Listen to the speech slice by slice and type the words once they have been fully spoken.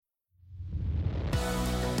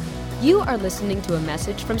You are listening to a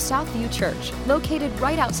message from Southview Church, located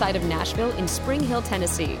right outside of Nashville in Spring Hill,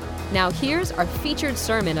 Tennessee. Now here's our featured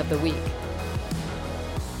sermon of the week.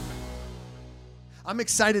 I'm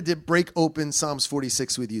excited to break open Psalms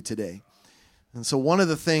 46 with you today. And so one of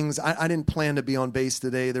the things, I didn't plan to be on base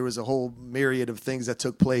today. There was a whole myriad of things that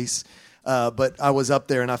took place, but I was up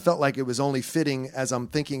there and I felt like it was only fitting as I'm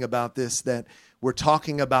thinking about this that we're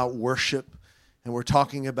talking about worship and we're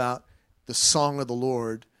talking about the song of the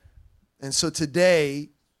Lord. And so today,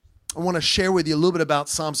 I want to share with you a little bit about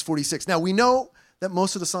Psalms 46. Now, we know that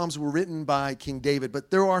most of the Psalms were written by King David,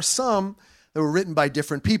 but there are some that were written by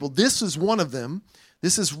different people. This is one of them.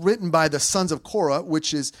 This is written by the sons of Korah,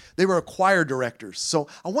 they were choir directors. So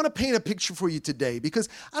I want to paint a picture for you today because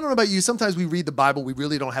I don't know about you, sometimes we read the Bible, we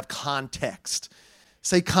really don't have context.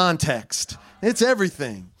 Say context. It's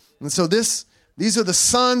everything. And so these are the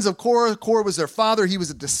sons of Korah. Korah was their father. He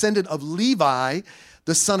was a descendant of Levi,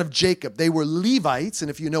 the son of Jacob. They were Levites, and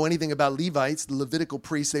if you know anything about Levites, the Levitical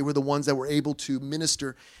priests, they were the ones that were able to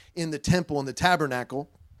minister in the temple and the tabernacle.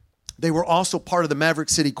 They were also part of the Maverick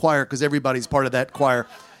City Choir because everybody's part of that choir.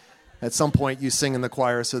 At some point, you sing in the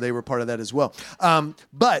choir, so they were part of that as well.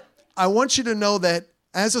 But I want you to know that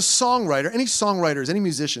as a songwriter, any songwriters, any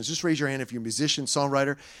musicians, just raise your hand if you're a musician,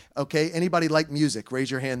 songwriter. Okay, anybody like music?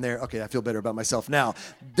 Raise your hand there. Okay, I feel better about myself now.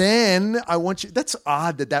 Then I want you, that's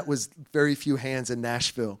odd that was very few hands in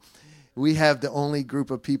Nashville. We have the only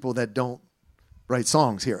group of people that don't write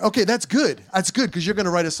songs here. Okay, that's good. That's good because you're going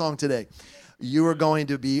to write a song today. You are going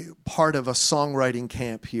to be part of a songwriting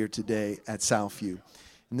camp here today at Southview.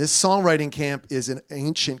 And this songwriting camp is an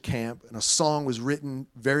ancient camp, and a song was written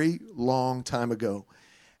very long time ago.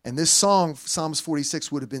 And this song, Psalms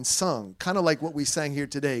 46, would have been sung, kind of like what we sang here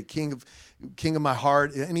today, King of My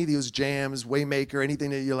Heart, any of those jams, Waymaker, anything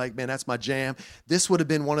that you're like, man, that's my jam. This would have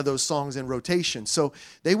been one of those songs in rotation. So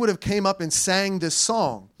they would have came up and sang this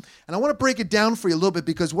song. And I want to break it down for you a little bit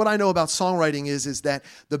because what I know about songwriting is that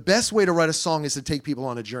the best way to write a song is to take people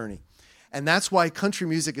on a journey. And that's why country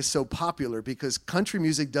music is so popular because country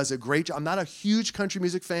music does a great job. I'm not a huge country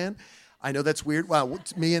music fan. I know that's weird. Wow,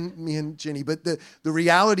 me and Jenny. But the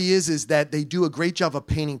reality is that they do a great job of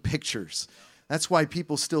painting pictures. That's why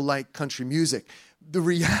people still like country music. The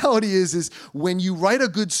reality is when you write a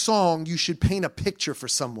good song, you should paint a picture for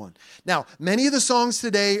someone. Now, many of the songs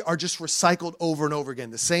today are just recycled over and over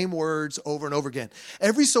again, the same words over and over again.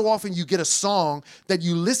 Every so often you get a song that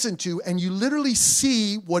you listen to and you literally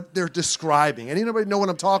see what they're describing. Anybody know what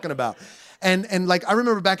I'm talking about? And like, I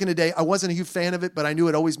remember back in the day, I wasn't a huge fan of it, but I knew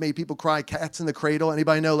it always made people cry. Cats in the Cradle.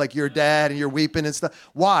 Anybody know, like, your dad and you're weeping and stuff?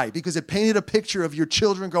 Why? Because it painted a picture of your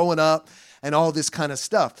children growing up and all this kind of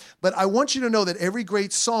stuff. But I want you to know that every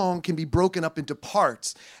great song can be broken up into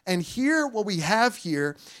parts. And here, what we have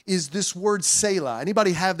here is this word Selah.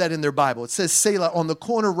 Anybody have that in their Bible? It says Selah on the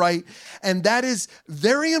corner right, and that is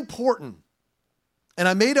very important. And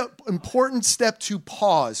I made an important step to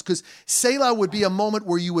pause because Selah would be a moment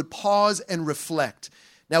where you would pause and reflect.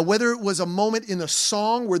 Now, whether it was a moment in a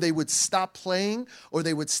song where they would stop playing or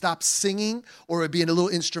they would stop singing or it would be in a little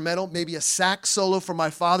instrumental, maybe a sax solo from my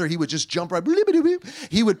father, he would just jump right,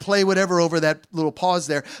 he would play whatever over that little pause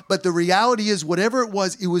there. But the reality is, whatever it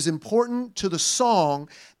was important to the song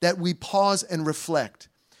that we pause and reflect.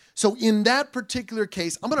 So in that particular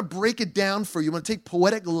case, I'm going to break it down for you. I'm going to take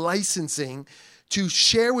poetic licensing to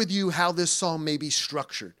share with you how this psalm may be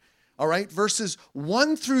structured. All right, verses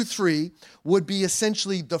 1 through 3 would be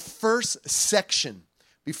essentially the first section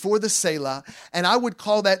before the Selah, and I would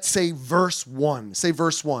call that, say, verse 1. Say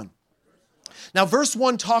verse 1. Now, verse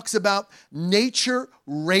 1 talks about nature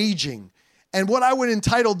raging, and what I would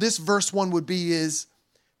entitle this verse 1 would be is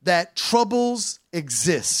that troubles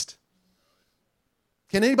exist.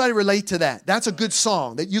 Can anybody relate to that? That's a good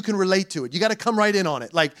song that you can relate to it. You got to come right in on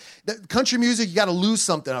it. Like country music, you got to lose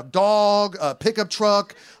something. A dog, a pickup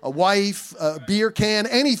truck, a wife, a beer can,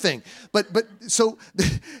 anything. But so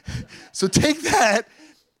take that.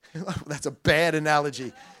 That's a bad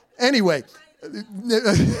analogy. Anyway.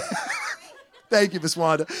 Thank you, Miss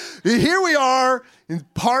Wanda. Here we are in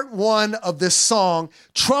part 1 of this song,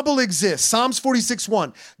 Trouble Exists. Psalms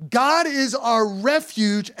 46:1. God is our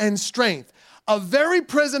refuge and strength, a very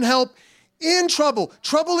present help in trouble.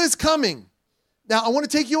 Trouble is coming. Now, I want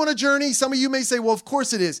to take you on a journey. Some of you may say, well, of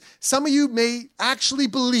course it is. Some of you may actually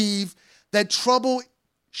believe that trouble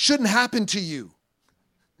shouldn't happen to you.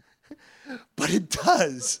 But it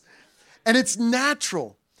does. And it's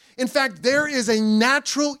natural. In fact, there is a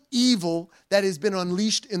natural evil that has been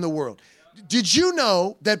unleashed in the world. Did you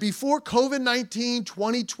know that before COVID-19,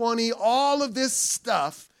 2020, all of this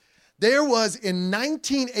stuff, There was in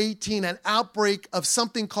 1918 an outbreak of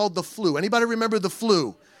something called the flu. Anybody remember the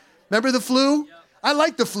flu? Remember the flu? I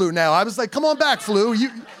like the flu now. I was like, come on back, flu. You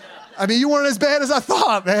weren't as bad as I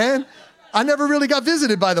thought, man. I never really got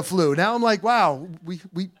visited by the flu. Now I'm like, wow, we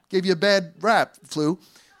gave you a bad rap, flu.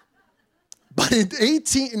 But in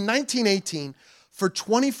 1918, for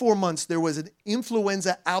 24 months, there was an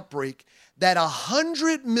influenza outbreak that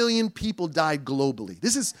 100 million people died globally.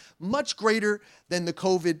 This is much greater than the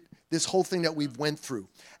COVID, this whole thing that we've went through.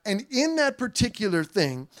 And in that particular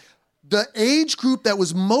thing, the age group that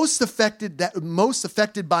was most affected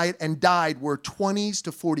by it and died were 20s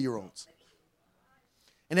to 40-year-olds.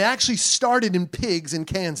 And it actually started in pigs in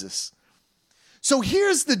Kansas. So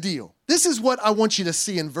here's the deal. This is what I want you to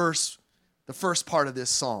see in the first part of this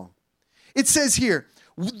song. It says here,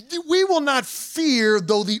 we will not fear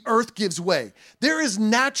though the earth gives way. There is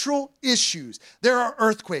natural issues. There are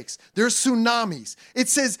earthquakes. There are tsunamis. It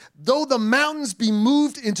says, though the mountains be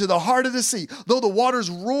moved into the heart of the sea, though the waters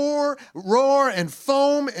roar and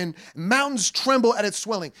foam and mountains tremble at its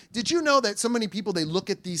swelling. Did you know that so many people, they look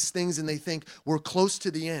at these things and they think we're close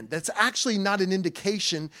to the end? That's actually not an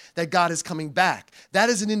indication that God is coming back. That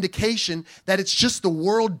is an indication that it's just the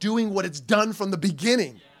world doing what it's done from the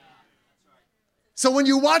beginning. So when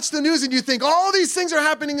you watch the news and you think, all these things are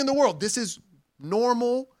happening in the world, this is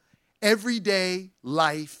normal, everyday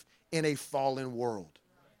life in a fallen world.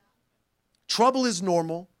 Trouble is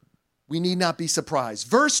normal. We need not be surprised.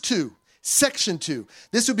 Verse 2, section 2.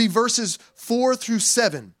 This would be verses 4 through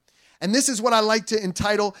 7. And this is what I like to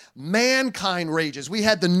entitle Mankind Rages. We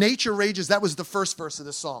had the nature rages. That was the first verse of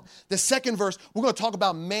the song. The second verse, we're going to talk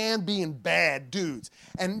about man being bad dudes.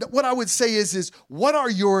 And what I would say is what are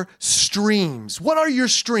your streams? What are your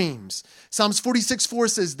streams? Psalms 46:4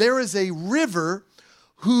 says, there is a river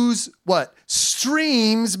whose,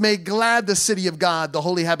 streams make glad the city of God, the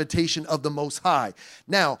holy habitation of the Most High.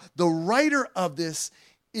 Now, the writer of this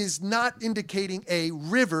is not indicating a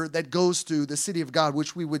river that goes through the city of God,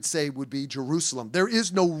 which we would say would be Jerusalem. There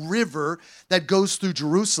is no river that goes through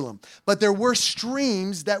Jerusalem, but there were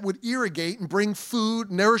streams that would irrigate and bring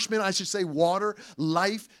food, nourishment, water,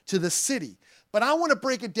 life to the city. But I want to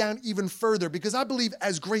break it down even further because I believe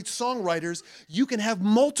as great songwriters, you can have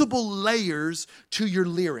multiple layers to your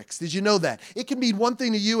lyrics. Did you know that? It can mean one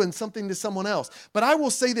thing to you and something to someone else. But I will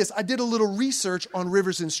say this, I did a little research on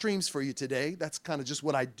rivers and streams for you today. That's kind of just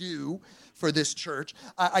what I do for this church.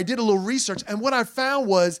 I did a little research, and what I found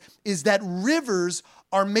is that rivers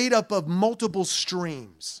are made up of multiple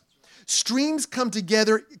streams. Streams come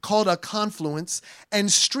together called a confluence,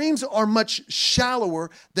 and streams are much shallower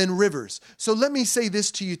than rivers. So let me say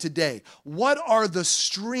this to you today. What are the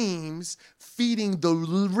streams feeding the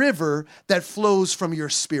river that flows from your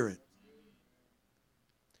spirit?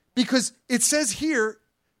 Because it says here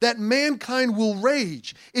that mankind will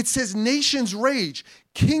rage. It says nations rage,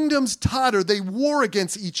 kingdoms totter, they war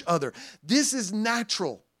against each other. This is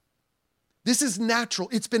natural. This is natural.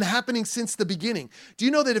 It's been happening since the beginning. Do you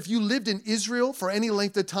know that if you lived in Israel for any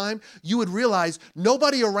length of time, you would realize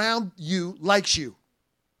nobody around you likes you?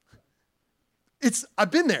 I've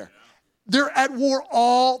been there. They're at war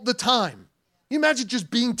all the time. Can you imagine just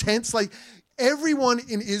being tense? Like everyone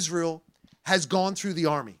in Israel has gone through the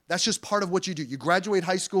army. That's just part of what you do. You graduate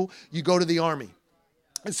high school, you go to the army.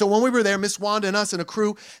 And so when we were there, Miss Wanda and us and a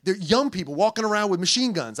crew, they're young people walking around with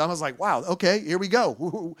machine guns. I was like, wow, okay, here we go.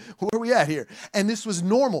 Where are we at here? And this was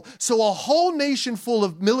normal. So a whole nation full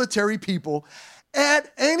of military people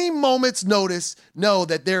at any moment's notice know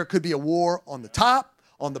that there could be a war on the top,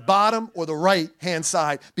 on the bottom, or the right-hand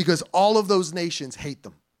side because all of those nations hate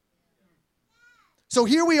them. So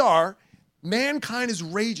here we are. Mankind is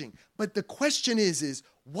raging. But the question is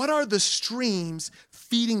what are the streams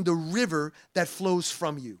feeding the river that flows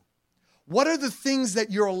from you? What are the things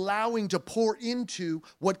that you're allowing to pour into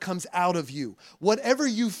what comes out of you? Whatever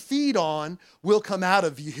you feed on will come out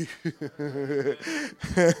of you.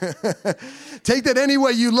 Take that any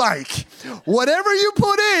way you like. Whatever you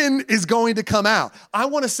put in is going to come out. I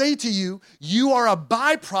want to say to you, you are a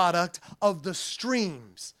byproduct of the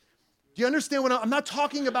streams. Do you understand what I'm not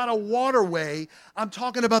talking about a waterway. I'm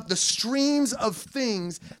talking about the streams of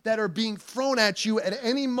things that are being thrown at you at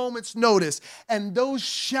any moment's notice. And those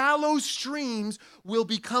shallow streams will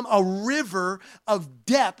become a river of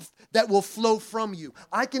depth that will flow from you.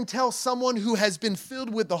 I can tell someone who has been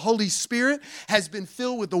filled with the Holy Spirit, has been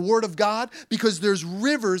filled with the Word of God, because there's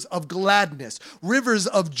rivers of gladness, rivers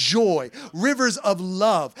of joy, rivers of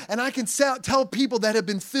love. And I can tell people that have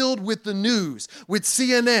been filled with the news, with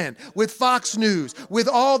CNN, with Fox News, with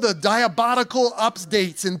all the diabolical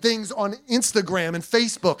updates and things on Instagram and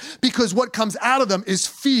Facebook, because what comes out of them is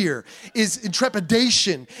fear, is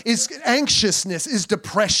trepidation, is anxiousness, is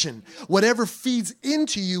depression. Whatever feeds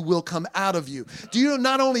into you will come out of you. Do you know,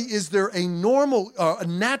 not only is there a a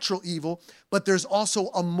natural evil, but there's also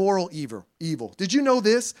a moral evil. Did you know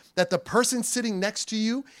this? That the person sitting next to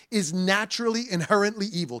you is naturally, inherently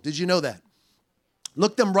evil. Did you know that?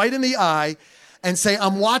 Look them right in the eye and say,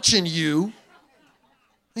 I'm watching you.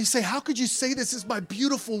 They say, how could you say this is my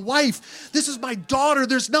beautiful wife? This is my daughter.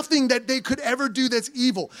 There's nothing that they could ever do that's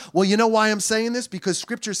evil. Well, you know why I'm saying this? Because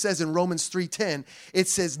scripture says in Romans 3:10, it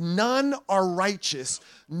says, none are righteous,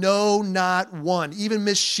 no, not one. Even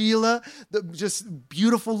Miss Sheila, the just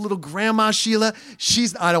beautiful little grandma Sheila,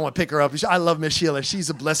 I don't want to pick her up. I love Miss Sheila. She's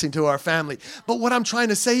a blessing to our family. But what I'm trying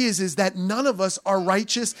to say is that none of us are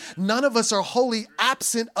righteous. None of us are holy,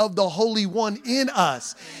 absent of the Holy One in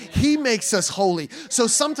us. He makes us holy. So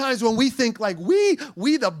sometimes when we think like we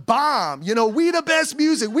the bomb, we the best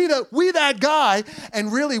music, we that guy,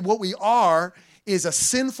 and really what we are is a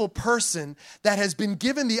sinful person that has been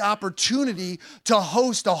given the opportunity to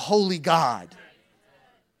host a holy God.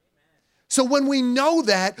 So when we know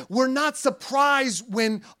that, we're not surprised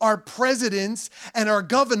when our presidents and our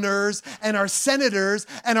governors and our senators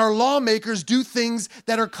and our lawmakers do things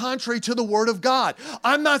that are contrary to the word of God.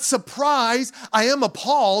 I'm not surprised. I am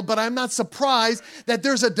appalled, but I'm not surprised that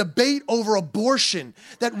there's a debate over abortion,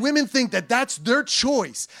 that women think that that's their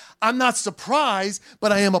choice. I'm not surprised,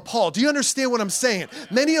 but I am appalled. Do you understand what I'm saying?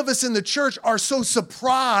 Many of us in the church are so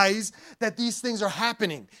surprised that these things are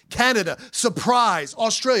happening. Canada, surprise.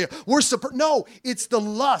 Australia, we're surprised. No, it's the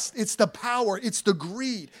lust, it's the power, it's the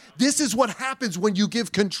greed. This is what happens when you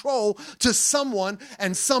give control to someone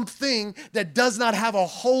and something that does not have a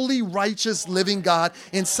holy, righteous, living God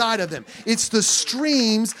inside of them. It's the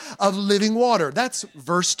streams of living water. That's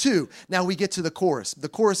verse 2. Now we get to the chorus. The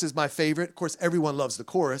chorus is my favorite. Of course, everyone loves the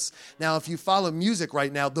chorus. Now, if you follow music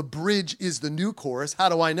right now, the bridge is the new chorus. How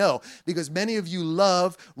do I know? Because many of you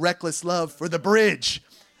love reckless love for the bridge.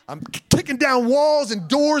 I'm kicking down walls and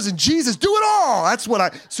doors and Jesus, do it all. That's what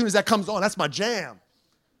as soon as that comes on, that's my jam.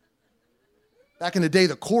 Back in the day,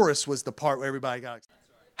 the chorus was the part where everybody got excited.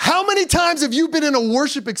 How many times have you been in a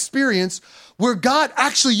worship experience where God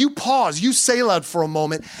actually, you pause, you sail out for a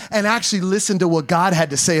moment and actually listen to what God had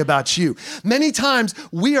to say about you? Many times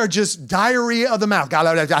we are just diarrhea of the mouth.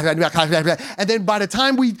 And then by the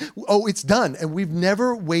time it's done. And we've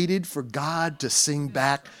never waited for God to sing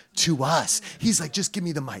back to us. He's like, just give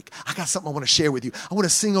me the mic. I got something I want to share with you. I want to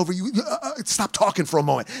sing over you. Stop talking for a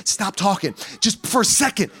moment. Stop talking just for a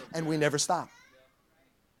second. And we never stop.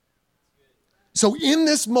 So in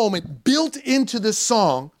this moment, built into this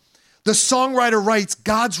song, the songwriter writes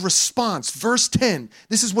God's response. Verse 10,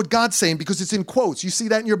 this is what God's saying because it's in quotes. You see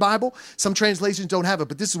that in your Bible? Some translations don't have it,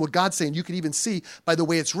 but this is what God's saying. You can even see by the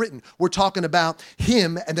way it's written. We're talking about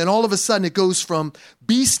him, and then all of a sudden it goes from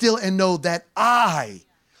be still and know that I,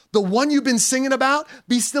 the one you've been singing about,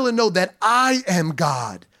 be still and know that I am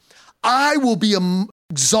God. I will be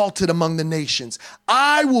exalted among the nations.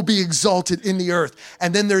 I will be exalted in the earth.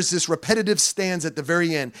 And then there's this repetitive stanza at the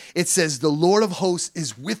very end. It says, the Lord of hosts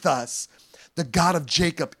is with us. The God of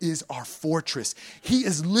Jacob is our fortress. He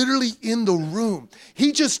is literally in the room.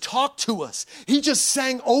 He just talked to us. He just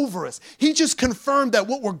sang over us. He just confirmed that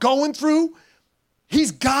what we're going through,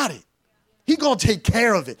 he's got it. He's going to take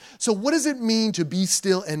care of it. So what does it mean to be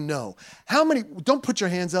still and know? How many, don't put your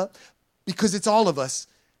hands up because it's all of us,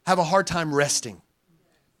 have a hard time resting.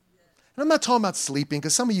 And I'm not talking about sleeping,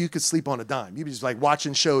 because some of you could sleep on a dime. You just like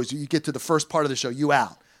watching shows. You get to the first part of the show, you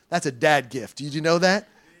out. That's a dad gift. Did you know that?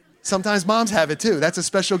 Sometimes moms have it too. That's a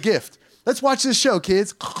special gift. Let's watch this show,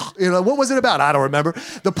 kids. What was it about? I don't remember.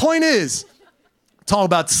 The point is, I'm talking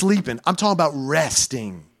about sleeping. I'm talking about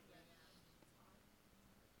resting.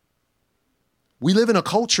 We live in a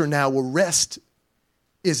culture now where rest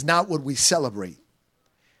is not what we celebrate.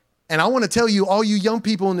 And I want to tell you, all you young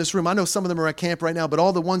people in this room, I know some of them are at camp right now, but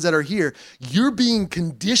all the ones that are here, you're being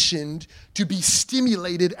conditioned to be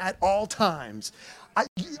stimulated at all times.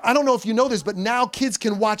 I don't know if you know this, but now kids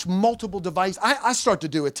can watch multiple devices. I start to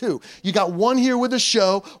do it too. You got one here with a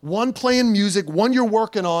show, one playing music, one you're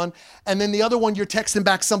working on, and then the other one you're texting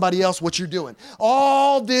back somebody else what you're doing.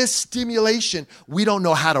 All this stimulation, we don't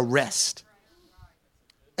know how to rest.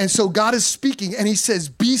 And so God is speaking and he says,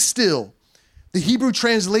 be still. The Hebrew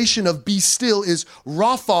translation of be still is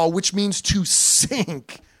rapha, which means to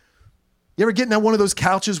sink. You ever getting on one of those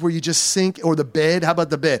couches where you just sink, or the bed? How about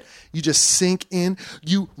the bed? You just sink in,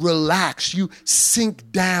 you relax, you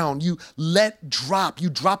sink down, you let drop. You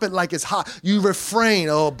drop it like it's hot. You refrain,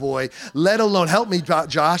 oh boy, let alone, help me,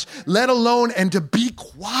 Josh, let alone and to be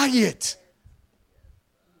quiet.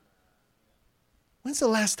 When's the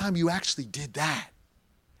last time you actually did that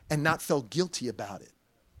and not felt guilty about it?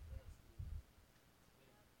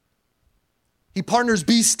 He partners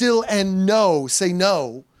be still and know, say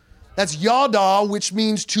no. That's yada, which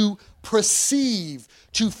means to perceive,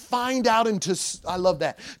 to find out and to, I love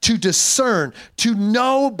that, to discern, to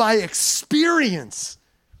know by experience.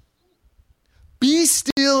 Be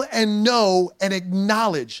still and know and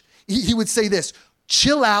acknowledge. He would say this,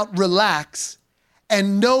 chill out, relax,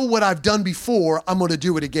 and know what I've done before, I'm going to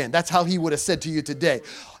do it again. That's how he would have said to you today.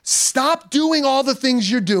 Stop doing all the things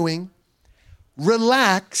you're doing,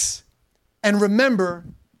 relax, and remember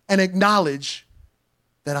and acknowledge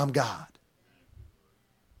that I'm God.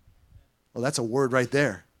 Well, that's a word right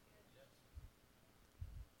there.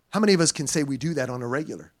 How many of us can say we do that on a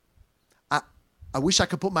regular? I wish I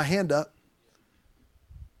could put my hand up.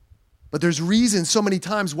 But there's reasons so many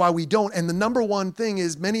times why we don't. And the number one thing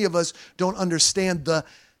is many of us don't understand the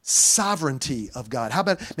sovereignty of God. How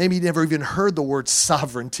about maybe you never even heard the word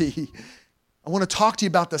sovereignty? I want to talk to you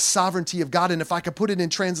about the sovereignty of God. And if I could put it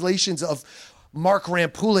in translations of Mark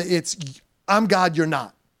Rampula, it's I'm God, you're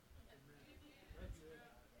not.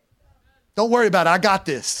 Don't worry about it. I got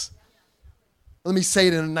this. Let me say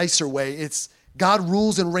it in a nicer way. It's God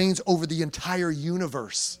rules and reigns over the entire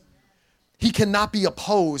universe. He cannot be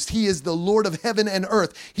opposed. He is the Lord of heaven and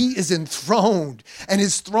earth. He is enthroned, and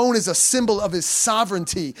his throne is a symbol of his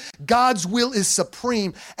sovereignty. God's will is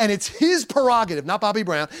supreme, and it's his prerogative, not Bobby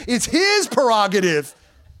Brown. It's his prerogative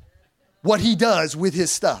what he does with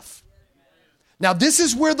his stuff. Now, this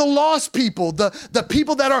is where the lost people, the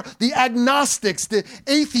people that are the agnostics, the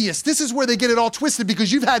atheists, this is where they get it all twisted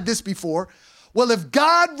because you've had this before. Well, if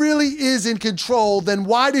God really is in control, then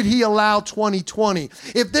why did he allow 2020?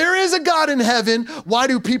 If there is a God in heaven, why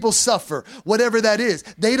do people suffer? Whatever that is.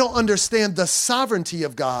 They don't understand the sovereignty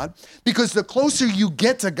of God because the closer you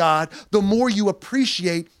get to God, the more you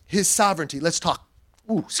appreciate his sovereignty. Let's talk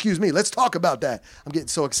about that. I'm getting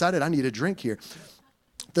so excited. I need a drink here.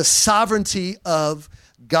 The sovereignty of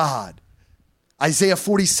God. Isaiah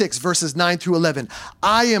 46 verses 9 through 11.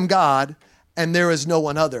 I am God and there is no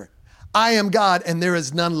one other. I am God and there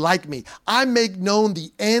is none like me. I make known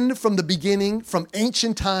the end from the beginning, from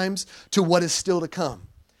ancient times to what is still to come.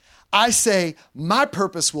 I say, my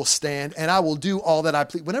purpose will stand and I will do all that I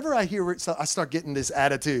please. Whenever I hear it, I start getting this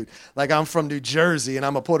attitude like I'm from New Jersey and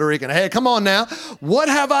I'm a Puerto Rican. Hey, come on now. What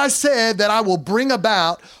have I said that I will bring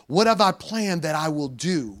about? What have I planned that I will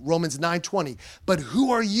do? Romans 9:20. But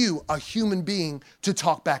who are you, a human being, to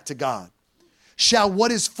talk back to God? Shall what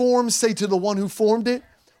is formed say to the one who formed it,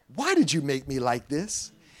 why did you make me like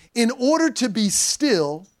this? In order to be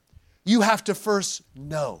still, you have to first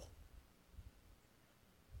know.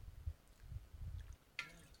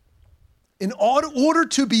 In order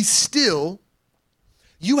to be still,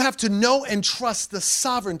 you have to know and trust the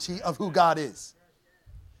sovereignty of who God is.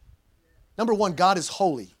 Number one, God is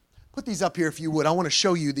holy. Put these up here if you would. I want to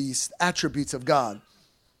show you these attributes of God.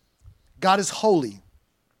 God is holy.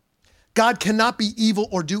 God cannot be evil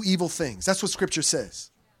or do evil things. That's what Scripture says.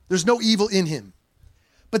 There's no evil in him.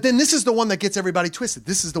 But then this is the one that gets everybody twisted.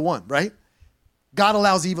 This is the one, right? God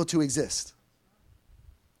allows evil to exist.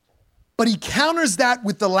 But he counters that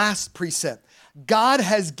with the last precept. God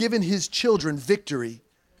has given his children victory.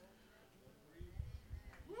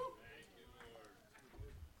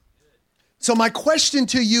 So my question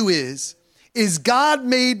to you is God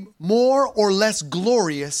made more or less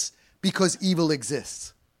glorious because evil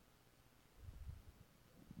exists?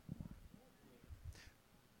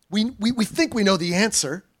 We think we know the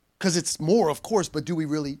answer because it's more, of course, but do we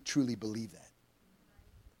really truly believe that?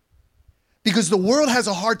 Because the world has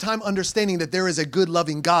a hard time understanding that there is a good,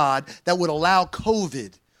 loving God that would allow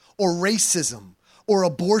COVID or racism or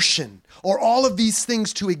abortion or all of these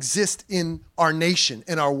things to exist in our nation,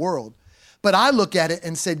 in our world. But I look at it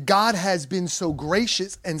and said, God has been so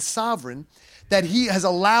gracious and sovereign that he has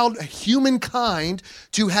allowed humankind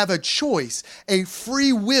to have a choice, a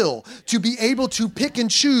free will, to be able to pick and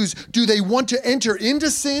choose. Do they want to enter into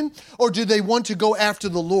sin or do they want to go after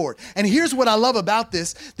the Lord? And here's what I love about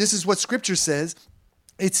this. This is what Scripture says.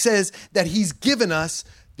 It says that he's given us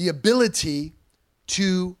the ability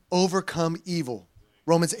to overcome evil.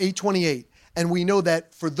 Romans 8:28. And we know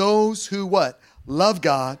that for those who what? Love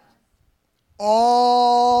God,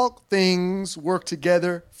 all things work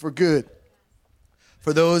together for good.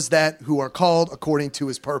 For those who are called according to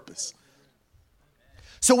his purpose.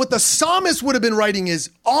 So what the psalmist would have been writing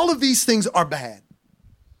is, all of these things are bad.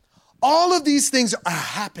 All of these things are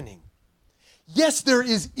happening. Yes, there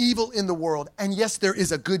is evil in the world, and yes, there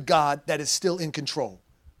is a good God that is still in control.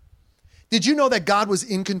 Did you know that God was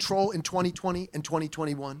in control in 2020 and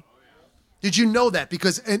 2021? Did you know that?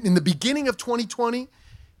 Because in the beginning of 2020,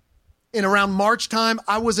 in around March time,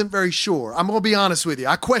 I wasn't very sure. I'm going to be honest with you.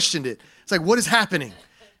 I questioned it. It's like, what is happening?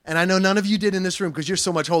 And I know none of you did in this room because you're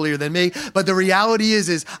so much holier than me. But the reality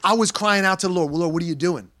is I was crying out to the Lord. Well, Lord, what are you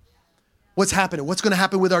doing? What's happening? What's going to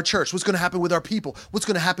happen with our church? What's going to happen with our people? What's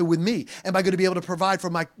going to happen with me? Am I going to be able to provide for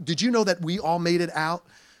did you know that we all made it out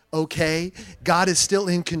okay? God is still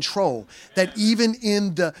in control. That even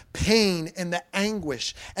in the pain and the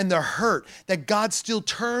anguish and the hurt, that God still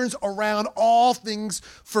turns around all things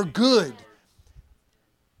for good.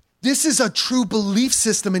 This is a true belief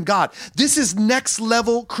system in God. This is next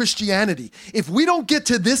level Christianity. If we don't get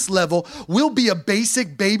to this level, we'll be a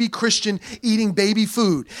basic baby Christian eating baby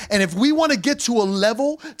food. And if we want to get to a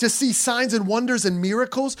level to see signs and wonders and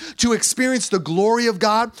miracles, to experience the glory of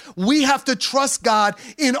God, we have to trust God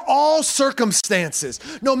in all circumstances.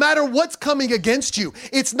 No matter what's coming against you,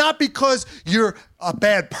 it's not because you're a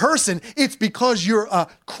bad person, it's because you're a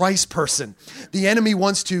Christ person. The enemy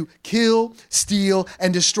wants to kill, steal,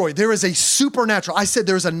 and destroy. There is a supernatural. I said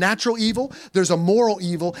there's a natural evil, there's a moral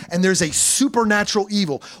evil, and there's a supernatural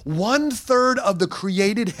evil. 1/3 of the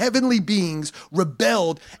created heavenly beings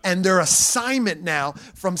rebelled, and their assignment now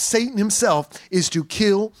from Satan himself is to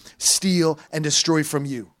kill, steal, and destroy from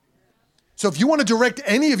you. So if you want to direct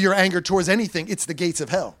any of your anger towards anything, it's the gates of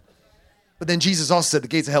hell. But then Jesus also said the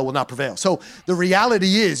gates of hell will not prevail. So the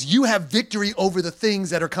reality is you have victory over the things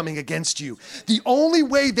that are coming against you. The only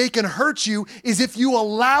way they can hurt you is if you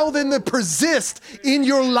allow them to persist in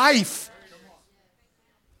your life.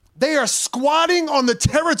 They are squatting on the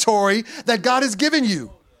territory that God has given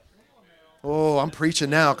you. Oh, I'm preaching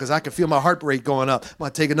now because I can feel my heart rate going up. I'm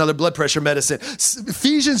going to take another blood pressure medicine.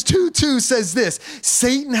 Ephesians 2:2 says this: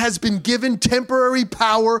 Satan has been given temporary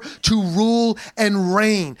power to rule and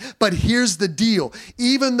reign. But here's the deal.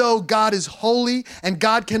 Even though God is holy and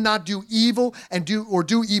God cannot do evil and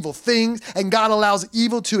do evil things, and God allows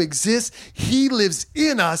evil to exist, he lives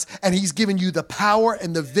in us and he's given you the power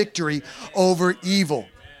and the victory over evil.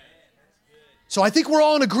 So I think we're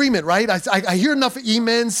all in agreement, right? I hear enough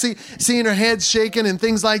amens, seeing our heads shaking and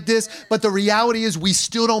things like this, but the reality is we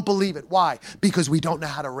still don't believe it. Why? Because we don't know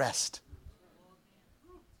how to rest.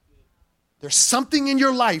 There's something in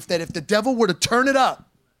your life that if the devil were to turn it up,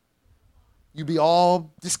 you'd be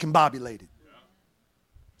all discombobulated.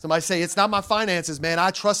 Somebody say, it's not my finances, man.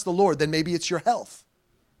 I trust the Lord. Then maybe it's your health.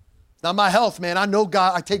 It's not my health, man. I know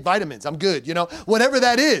God. I take vitamins. I'm good. Whatever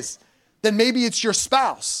that is. Then maybe it's your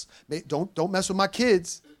spouse. Don't mess with my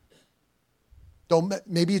kids.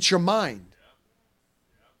 Maybe it's your mind.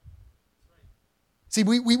 See,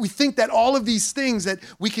 we think that all of these things that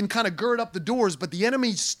we can kind of gird up the doors, but the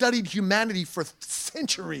enemy studied humanity for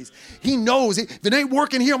centuries. He knows, if it ain't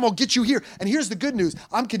working here, I'm going to get you here. And here's the good news.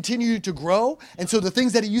 I'm continuing to grow. And so the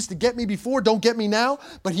things that he used to get me before don't get me now.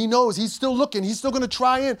 But he knows he's still looking. He's still going to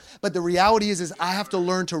try in. But the reality is I have to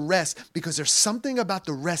learn to rest because there's something about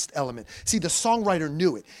the rest element. See, the songwriter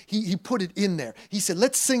knew it. He put it in there. He said,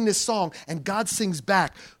 let's sing this song. And God sings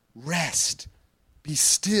back, rest, be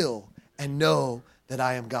still, and know that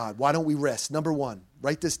I am God. Why don't we rest? Number one,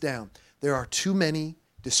 write this down. There are too many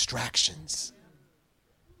distractions.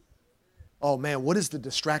 Oh man, what is the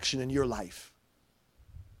distraction in your life?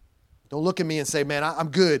 Don't look at me and say, man, I'm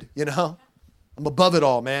good, I'm above it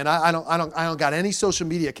all, man. I don't got any social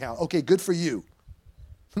media account. Okay, good for you.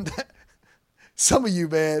 Some of you,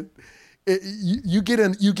 man, you get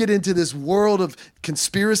into this world of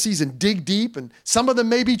conspiracies and dig deep, and some of them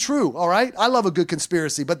may be true, all right? I love a good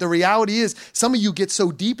conspiracy, but the reality is some of you get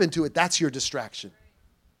so deep into it, that's your distraction.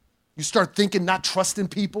 You start thinking, not trusting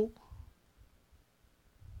people.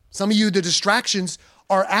 Some of you, the distractions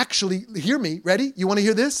are actually, hear me, ready? You want to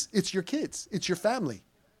hear this? It's your kids. It's your family.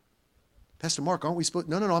 Pastor Mark, aren't we supposed?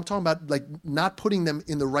 No, I'm talking about like not putting them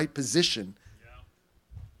in the right position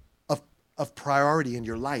of priority in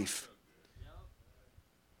your life.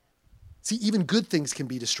 See, even good things can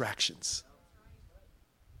be distractions.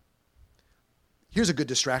 Here's a good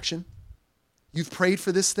distraction. You've prayed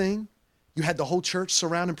for this thing. You had the whole church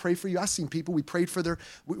surround and pray for you. I've seen people, we prayed for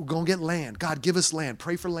we're going to get land. God, give us land.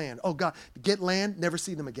 Pray for land. Oh, God, get land, never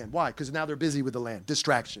see them again. Why? Because now they're busy with the land.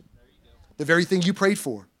 Distraction. The very thing you prayed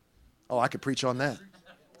for. Oh, I could preach on that.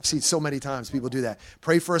 I've seen so many times people do that.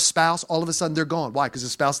 Pray for a spouse, all of a sudden they're gone. Why? Because the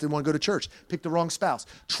spouse didn't want to go to church. Pick the wrong spouse.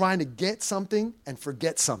 Trying to get something and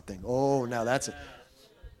forget something. Oh, now that's it.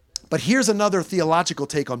 But here's another theological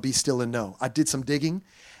take on be still and know. I did some digging,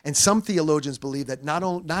 and some theologians believe that not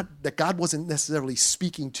that God wasn't necessarily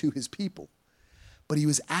speaking to his people, but he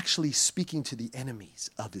was actually speaking to the enemies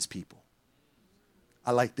of his people.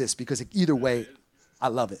 I like this because either way, I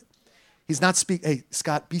love it. He's not speaking, hey,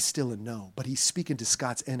 Scott, be still and know, but he's speaking to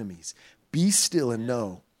Scott's enemies. Be still and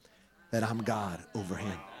know that I'm God over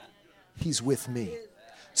him. He's with me.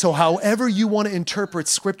 So however you want to interpret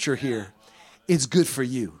scripture here, it's good for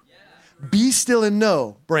you. Be still and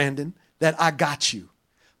know, Brandon, that I got you.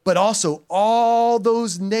 But also all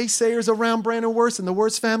those naysayers around Brandon Worst and the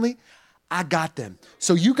Worst family, I got them.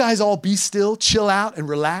 So you guys all be still, chill out, and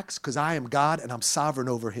relax because I am God and I'm sovereign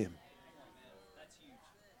over him.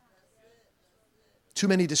 Too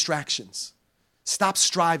many distractions. Stop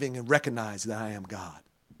striving and recognize that I am God.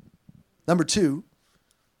 Number 2,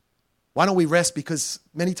 why don't we rest? Because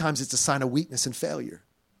many times it's a sign of weakness and failure.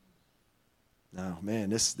 Oh, man,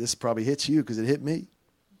 this probably hits you because it hit me.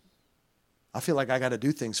 I feel like I got to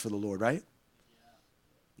do things for the Lord, right?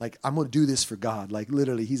 Like, I'm going to do this for God. Like,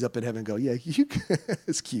 literally, he's up in heaven going, yeah, you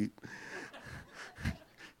it's cute.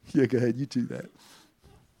 Yeah, go ahead, you do that.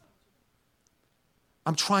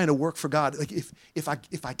 I'm trying to work for God. Like,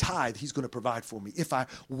 if I tithe, he's going to provide for me. If I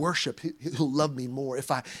worship, he'll love me more. If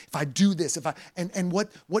I do this, and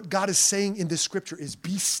what God is saying in this scripture is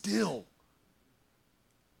be still.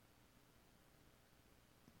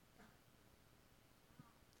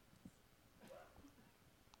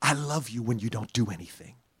 I love you when you don't do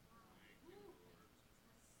anything.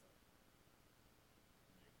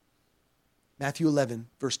 Matthew 11,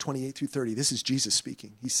 verse 28 through 30. This is Jesus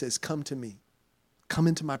speaking. He says, come to me. Come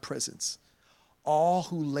into my presence. All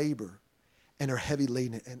who labor and are heavy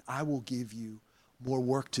laden, and I will give you more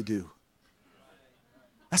work to do.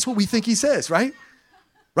 That's what we think he says, right?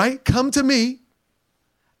 Right? Come to me,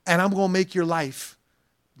 and I'm going to make your life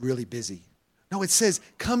really busy. No, it says,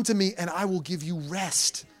 come to me, and I will give you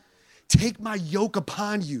rest. Take my yoke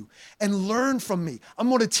upon you and learn from me. I'm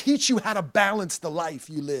going to teach you how to balance the life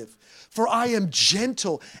you live. For I am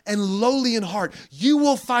gentle and lowly in heart. You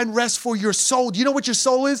will find rest for your soul. Do you know what your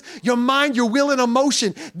soul is? Your mind, your will, and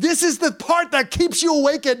emotion. This is the part that keeps you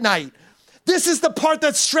awake at night. This is the part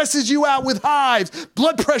that stresses you out with hives,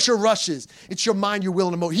 blood pressure rushes. It's your mind, your will,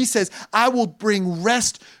 and emotion. He says, I will bring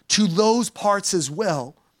rest to those parts as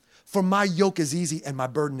well. For my yoke is easy and my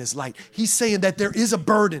burden is light. He's saying that there is a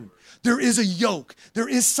burden. There is a yoke. There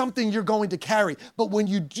is something you're going to carry. But when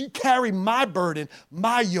you do carry my burden,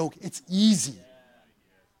 my yoke, it's easy.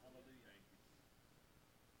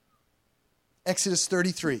 Exodus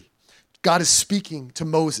 33. God is speaking to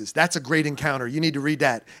Moses. That's a great encounter. You need to read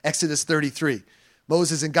that. Exodus 33.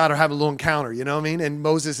 Moses and God are having a little encounter, you know what I mean? And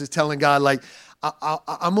Moses is telling God, like,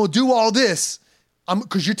 I'm going to do all this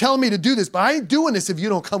because you're telling me to do this, but I ain't doing this if you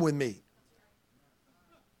don't come with me.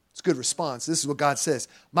 It's a good response. This is what God says.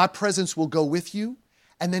 My presence will go with you.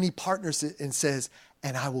 And then he partners it and says,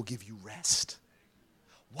 and I will give you rest.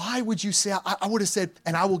 Why would you say, I would have said,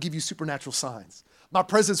 and I will give you supernatural signs. My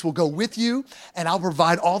presence will go with you, and I'll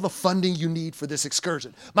provide all the funding you need for this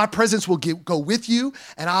excursion. My presence will go with you,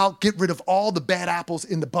 and I'll get rid of all the bad apples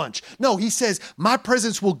in the bunch. No, he says, my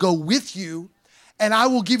presence will go with you, and I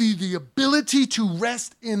will give you the ability to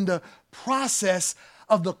rest in the process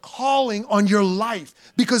of the calling on your life,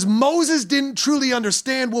 because Moses didn't truly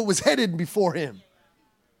understand what was headed before him.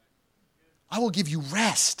 I will give you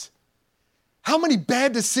rest. How many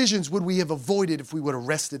bad decisions would we have avoided if we would have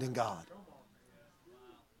rested in God?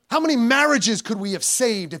 How many marriages could we have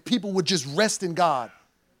saved if people would just rest in God?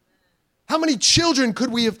 How many children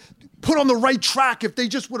could we have put on the right track if they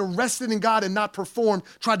just would have rested in God and not performed,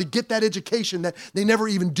 tried to get that education that they never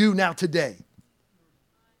even do now today?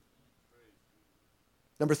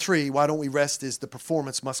 Number 3, why don't we rest is the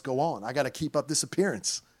performance must go on. I got to keep up this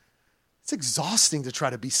appearance. It's exhausting to try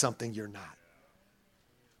to be something you're not.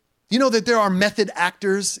 You know that there are method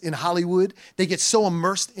actors in Hollywood? They get so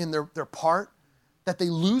immersed in their part that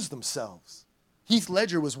they lose themselves. Heath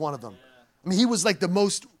Ledger was one of them. I mean, he was like the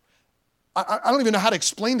most, I don't even know how to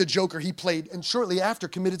explain the Joker he played, and shortly after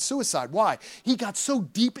committed suicide. Why? He got so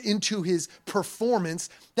deep into his performance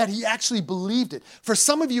that he actually believed it. For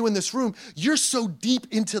some of you in this room, you're so deep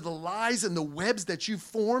into the lies and the webs that you've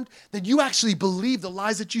formed that you actually believe the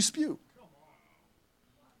lies that you spew.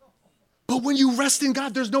 But when you rest in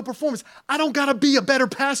God, there's no performance. I don't got to be a better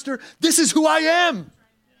pastor. This is who I am.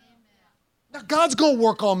 Now, God's going to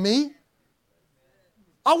work on me.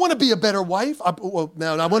 I want to be a better wife. I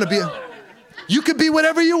want to be you could be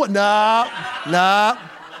whatever you want. Nah.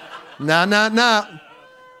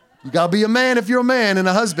 You got to be a man if you're a man and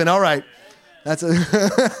a husband. All right.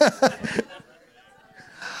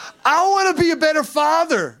 I want to be a better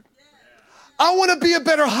father. I want to be a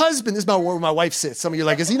better husband. This is where my wife sits. Some of you are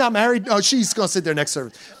like, is he not married? Oh, she's going to sit there next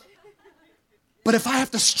service. But if I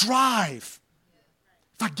have to strive,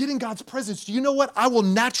 if I get in God's presence, do you know what? I will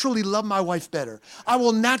naturally love my wife better. I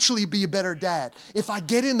will naturally be a better dad. If I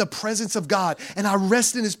get in the presence of God and I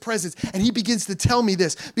rest in his presence and he begins to tell me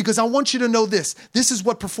this, because I want you to know this. This is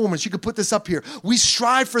what performance, you could put this up here. We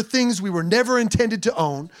strive for things we were never intended to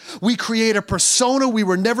own. We create a persona we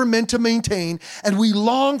were never meant to maintain. And we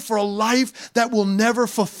long for a life that will never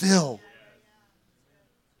fulfill.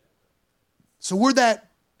 So we're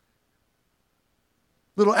that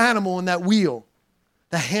little animal in that wheel.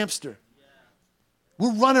 The hamster.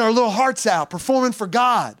 We're running our little hearts out, performing for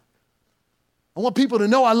God. I want people to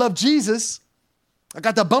know I love Jesus. I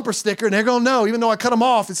got that bumper sticker and they're going to know, even though I cut them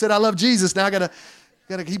off and said I love Jesus. Now I got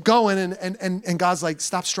to keep going. And God's like,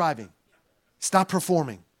 stop striving. Stop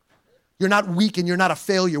performing. You're not weak and you're not a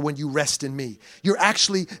failure when you rest in me. You're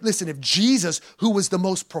actually, listen, if Jesus, who was the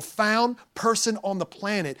most profound person on the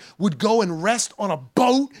planet, would go and rest on a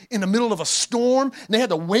boat in the middle of a storm, and they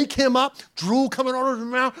had to wake him up, drool coming out of his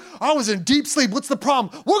mouth. I was in deep sleep. What's the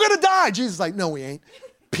problem? We're going to die. Jesus is like, no, we ain't.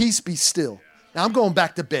 Peace, be still. Now I'm going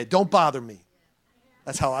back to bed. Don't bother me.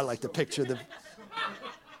 That's how I like to picture them.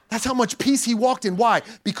 That's how much peace he walked in. Why?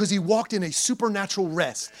 Because he walked in a supernatural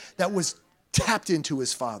rest that was tapped into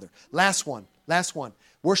his Father. Last one.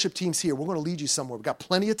 Worship team's here. We're going to lead you somewhere. We've got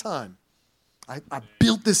plenty of time. I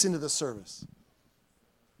built this into the service.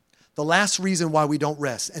 The last reason why we don't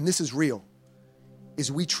rest, and this is real,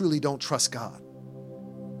 is we truly don't trust God.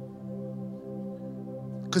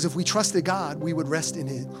 Because if we trusted God, we would rest in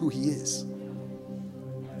who he is.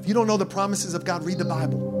 If you don't know the promises of God, read the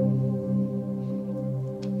Bible.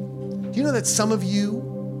 Do you know that some of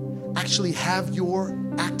you actually have your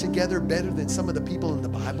act together better than some of the people in the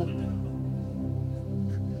Bible?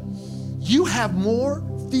 You have more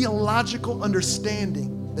theological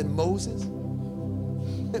understanding than Moses,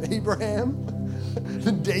 than Abraham,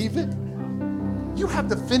 than David. You have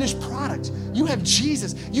the finished product. You have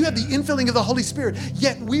Jesus. You have the infilling of the Holy Spirit.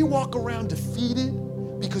 Yet we walk around defeated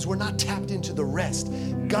because we're not tapped into the rest.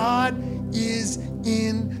 God is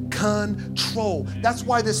in control. That's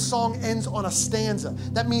why this song ends on a stanza.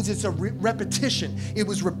 That means it's a repetition. It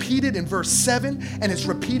was repeated in verse 7 and it's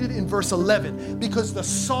repeated in verse 11 because the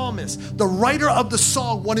psalmist, the writer of the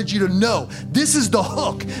song, wanted you to know this is the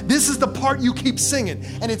hook. This is the part you keep singing.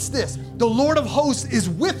 And it's this: the Lord of hosts is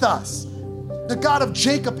with us. The God of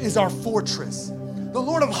Jacob is our fortress. The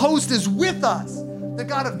Lord of hosts is with us. The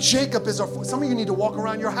God of Jacob is our fortress. Some of you need to walk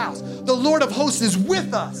around your house. The Lord of hosts is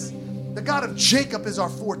with us. The God of Jacob is our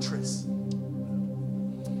fortress.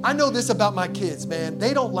 I know this about my kids, man.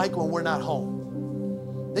 They don't like when we're not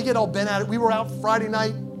home. They get all bent at it. We were out Friday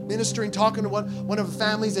night ministering, talking to one of the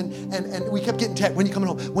families, and we kept getting text, when you coming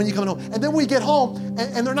home? When you coming home? And then we get home,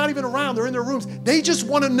 and they're not even around. They're in their rooms. They just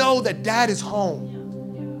want to know that dad is home.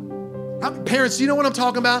 Parents, do you know what I'm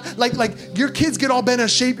talking about? Like your kids get all bent out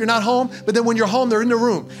of shape, you're not home, but then when you're home, they're in the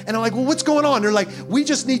room. And I'm like, well, what's going on? They're like, we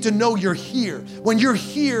just need to know you're here. When you're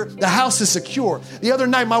here, the house is secure. The other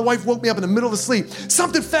night, my wife woke me up in the middle of the sleep.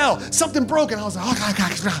 Something fell, something broke. And I was like,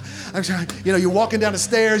 oh, God. You know, you're walking down the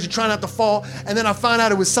stairs, you're trying not to fall. And then I found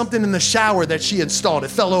out it was something in the shower that she installed. It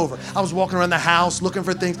fell over. I was walking around the house looking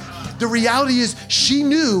for things. The reality is she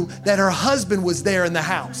knew that her husband was there in the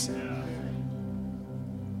house.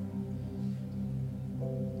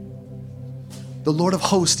 The Lord of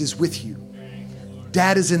hosts is with you.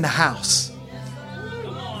 Dad is in the house.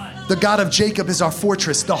 The God of Jacob is our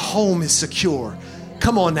fortress. The home is secure.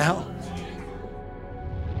 Come on now.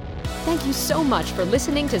 Thank you so much for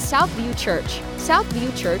listening to Southview Church.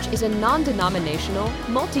 Southview Church is a non-denominational,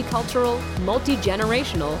 multicultural,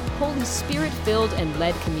 multi-generational, Holy Spirit-filled and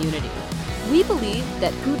led community. We believe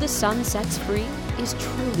that who the Son sets free is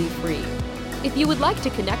truly free. If you would like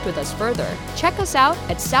to connect with us further, check us out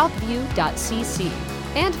at southview.cc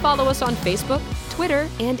and follow us on Facebook, Twitter,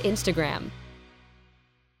 and Instagram.